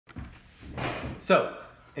So,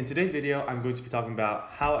 in today's video, I'm going to be talking about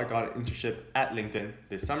how I got an internship at LinkedIn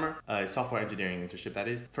this summer, a software engineering internship that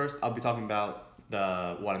is. First, I'll be talking about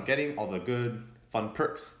what I'm getting, all the good, fun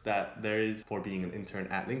perks that there is for being an intern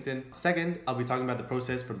at LinkedIn. Second, I'll be talking about the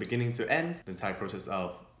process from beginning to end, the entire process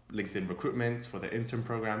of LinkedIn recruitment for the intern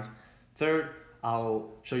programs. Third, I'll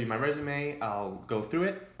show you my resume, I'll go through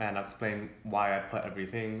it, and I'll explain why I put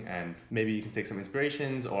everything, and maybe you can take some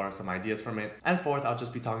inspirations or some ideas from it. And fourth, I'll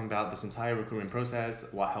just be talking about this entire recruitment process,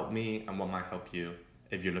 what helped me, and what might help you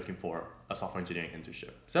if you're looking for a software engineering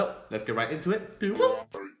internship. So, let's get right into it.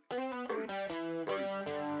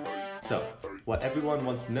 So, what everyone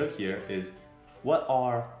wants to know here is, what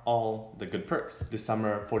are all the good perks? This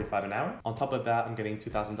summer, $45 an hour. On top of that, I'm getting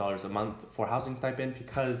 $2,000 a month for housing stipend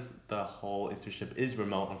because the whole internship is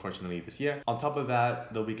remote, unfortunately, this year. On top of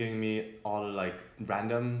that, they'll be giving me all the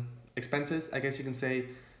random expenses, I guess you can say.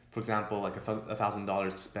 For example, like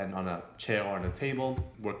 $1,000 to spend on a chair or on a table,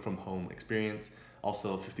 work from home experience.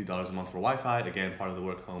 Also $50 a month for Wi-Fi, again, part of the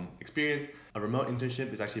work home experience. A remote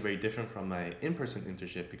internship is actually very different from my in-person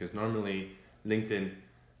internship because normally LinkedIn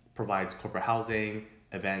provides corporate housing,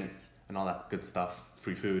 events, and all that good stuff,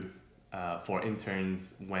 free food for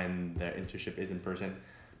interns when their internship is in person.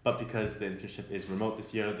 But because the internship is remote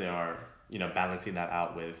this year, they are balancing that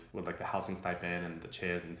out with like the housing stipend and the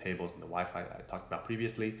chairs and tables and the Wi-Fi that I talked about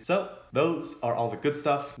previously. So those are all the good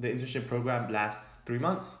stuff. The internship program lasts 3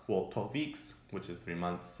 months, well 12 weeks, which is 3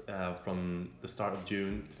 months from the start of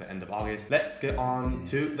June to the end of August. Let's get on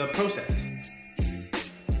to the process.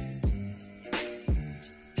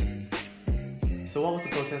 So what was the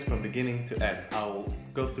process from beginning to end? I'll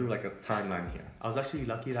go through like a timeline here. I was actually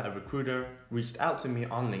lucky that a recruiter reached out to me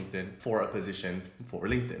on LinkedIn for a position for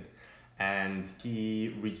LinkedIn. And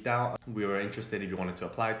he reached out, we were interested if you wanted to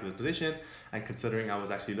apply to the position. And considering I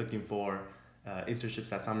was actually looking for internships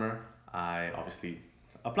that summer, I obviously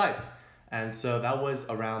applied. And so that was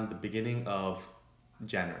around the beginning of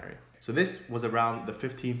January. So this was around the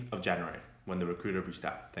 15th of January when the recruiter reached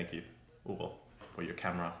out. Thank you, Ugo, for your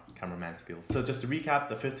cameraman skills. So just to recap,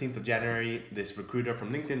 the 15th of January, this recruiter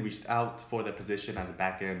from LinkedIn reached out for the position as a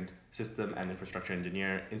backend system and infrastructure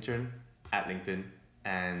engineer intern at LinkedIn.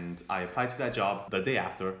 And I applied to that job the day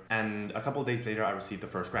after, and a couple of days later I received the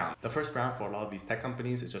first round. The first round for a lot of these tech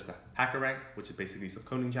companies is just a hacker rank, which is basically some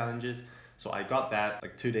coding challenges. So I got that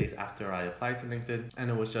like 2 days after I applied to LinkedIn, and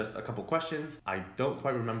it was just a couple questions. I don't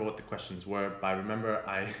quite remember what the questions were, but I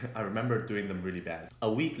remember doing them really bad.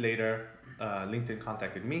 A week later, LinkedIn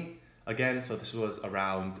contacted me again, so this was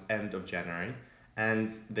around end of January,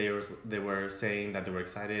 and they were saying that they were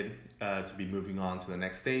excited to be moving on to the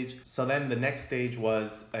next stage. So then the next stage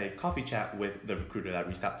was a coffee chat with the recruiter that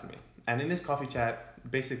reached out to me. And in this coffee chat,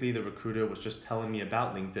 basically the recruiter was just telling me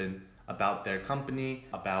about LinkedIn, about their company,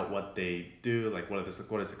 about what they do, like what is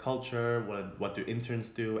the culture, what do interns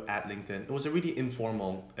do at LinkedIn. It was a really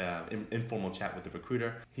informal chat with the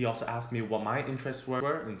recruiter. He also asked me what my interests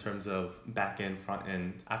were in terms of back end, front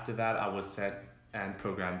end. After that, I was set and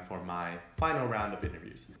programmed for my final round of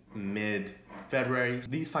interviews. Mid-February,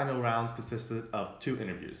 these final rounds consisted of 2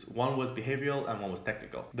 interviews. One was behavioral and one was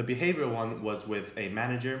technical. The behavioral one was with a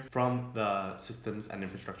manager from the systems and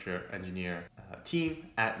infrastructure engineer team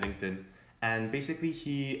at LinkedIn. And basically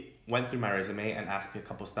he went through my resume and asked me a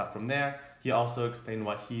couple stuff from there. He also explained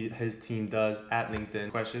what his team does at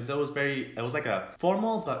LinkedIn. Questions. It was like a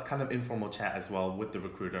formal but kind of informal chat as well with the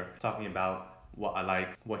recruiter, talking about what I like,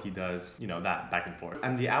 what he does, that back and forth.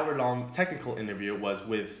 And the hour-long technical interview was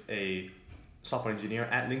with a software engineer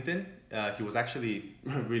at LinkedIn. He was actually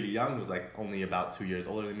really young. He was like only about 2 years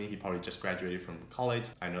older than me. He probably just graduated from college.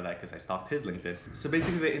 I know that because I stalked his LinkedIn. So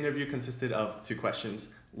basically the interview consisted of 2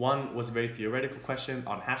 questions. One was a very theoretical question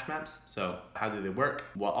on hash maps. So how do they work?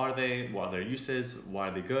 What are they? What are their uses? Why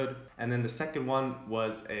are they good? And then the second one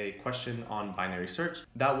was a question on binary search.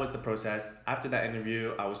 That was the process. After that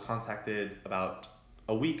interview, I was contacted about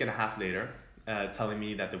a week and a half later, telling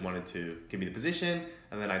me that they wanted to give me the position.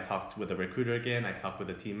 And then I talked with the recruiter again. I talked with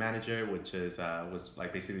the team manager, which was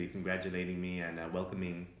like basically congratulating me and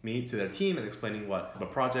welcoming me to their team and explaining what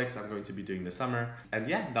projects I'm going to be doing this summer. And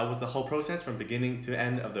yeah, that was the whole process from beginning to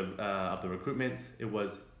end of the recruitment. It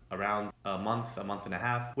was around a month and a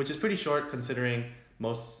half, which is pretty short considering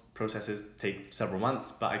most processes take several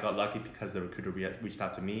months, but I got lucky because the recruiter reached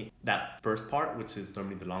out to me. That first part, which is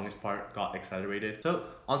normally the longest part, got accelerated. So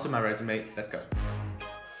onto my resume, let's go.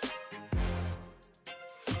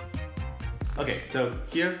 Okay, so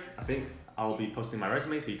here, I think I'll be posting my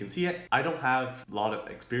resume so you can see it. I don't have a lot of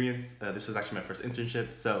experience. This is actually my first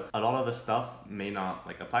internship, so a lot of the stuff may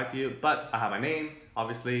not apply to you, but I have my name,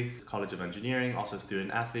 obviously, College of Engineering, also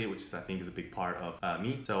student athlete, which is I think is a big part of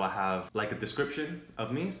me. So I have like a description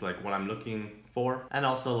of me, so like what I'm looking for, and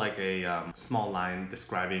also like a small line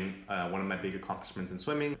describing one of my big accomplishments in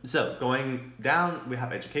swimming. So going down, we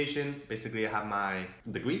have education. Basically, I have my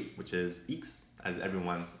degree, which is EECS, as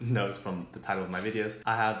everyone knows from the title of my videos.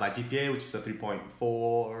 I have my GPA, which is a 3.4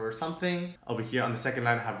 or something. Over here on the second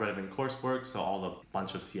line, I have relevant coursework, so all the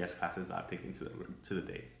bunch of CS classes that I've taken to the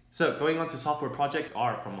date. So going on to software projects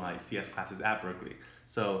are from my CS classes at Berkeley.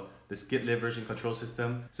 So the GitLib version control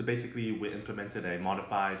system. So basically we implemented a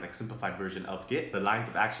modified, like simplified version of Git, the lines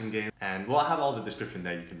of action game, and we'll have all the description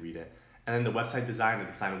there, you can read it. And then the website design, I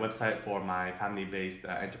designed a website for my family-based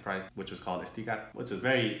enterprise, which was called Estigar, which is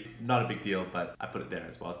not a big deal, but I put it there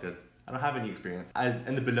as well because I don't have any experience.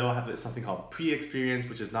 And the below I have something called pre-experience,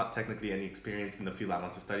 which is not technically any experience in the field I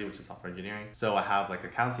want to study, which is software engineering. So I have like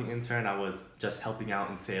accounting intern. I was just helping out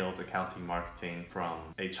in sales, accounting, marketing from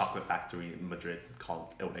a chocolate factory in Madrid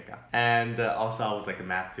called Eureka. And also I was like a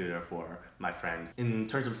math tutor for my friend. In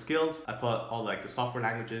terms of skills, I put all like the software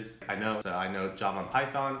languages I know. So I know Java and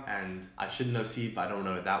Python, and I should know C, but I don't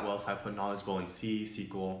know it that well. So I put knowledgeable in C,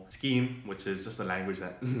 SQL, Scheme, which is just a language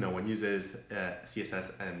that no one uses,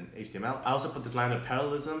 CSS and HTML. I also put this line of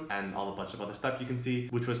parallelism and all a bunch of other stuff you can see,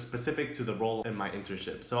 which was specific to the role in my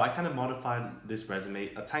internship. So I kind of modified this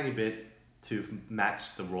resume a tiny bit to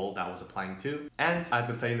match the role that I was applying to. And I've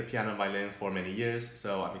been playing the piano and violin for many years,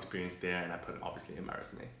 so I'm experienced there, and I put it obviously in my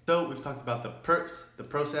resume. So we've talked about the perks, the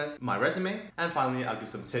process, my resume, and finally I'll give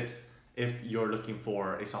some tips if you're looking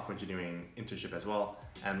for a software engineering internship as well,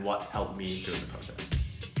 and what helped me during the process.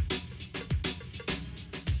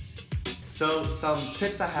 So some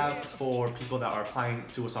tips I have for people that are applying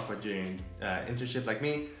to a software engineering internship like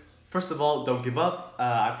me. First of all, don't give up.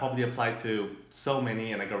 I probably applied to so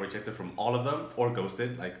many and I got rejected from all of them, or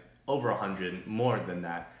ghosted, like over 100, more than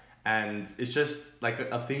that. And it's just like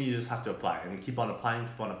a thing you just have to apply and keep on applying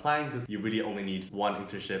because you really only need one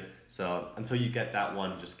internship. So until you get that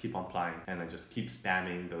one, just keep on applying and then just keep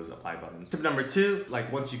spamming those apply buttons. Tip number 2, like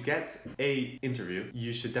once you get a interview,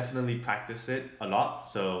 you should definitely practice it a lot.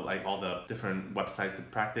 So like all the different websites to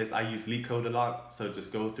practice. I use LeetCode a lot. So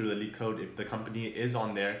just go through the LeetCode. If the company is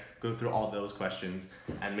on there, go through all those questions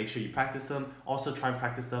and make sure you practice them. Also try and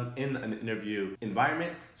practice them in an interview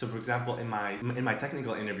environment. So for example, in my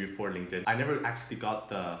technical interview for LinkedIn, I never actually got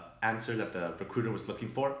the answer that the recruiter was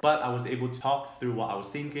looking for, but I was able to talk through what I was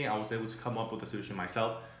thinking. I was able to come up with a solution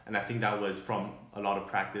myself, and I think that was from a lot of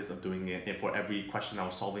practice of doing it. And for every question I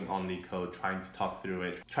was solving on LeetCode, trying to talk through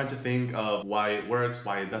it, trying to think of why it works,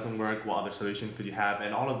 why it doesn't work, what other solutions could you have,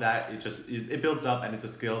 and all of that, it builds up, and it's a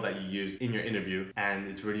skill that you use in your interview,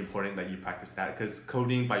 and it's really important that you practice that, because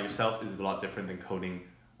coding by yourself is a lot different than coding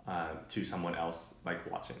to someone else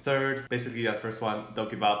like watching. Third, basically the first one, don't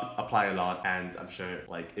give up, apply a lot, and I'm sure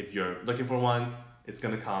like if you're looking for one, it's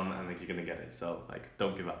gonna come and like you're gonna get it. So like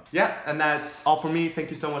don't give up. Yeah, and that's all for me. Thank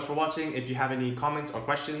you so much for watching. If you have any comments or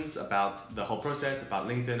questions about the whole process, about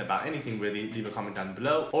LinkedIn, about anything really, leave a comment down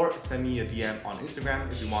below or send me a DM on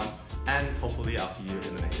Instagram if you want, and hopefully I'll see you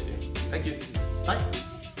in the next video. Thank you. Bye.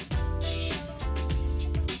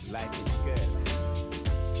 Life is good.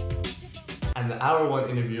 And the hour 1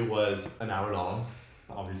 interview was an hour long,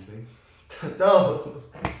 obviously. No!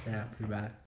 Yeah, pretty bad.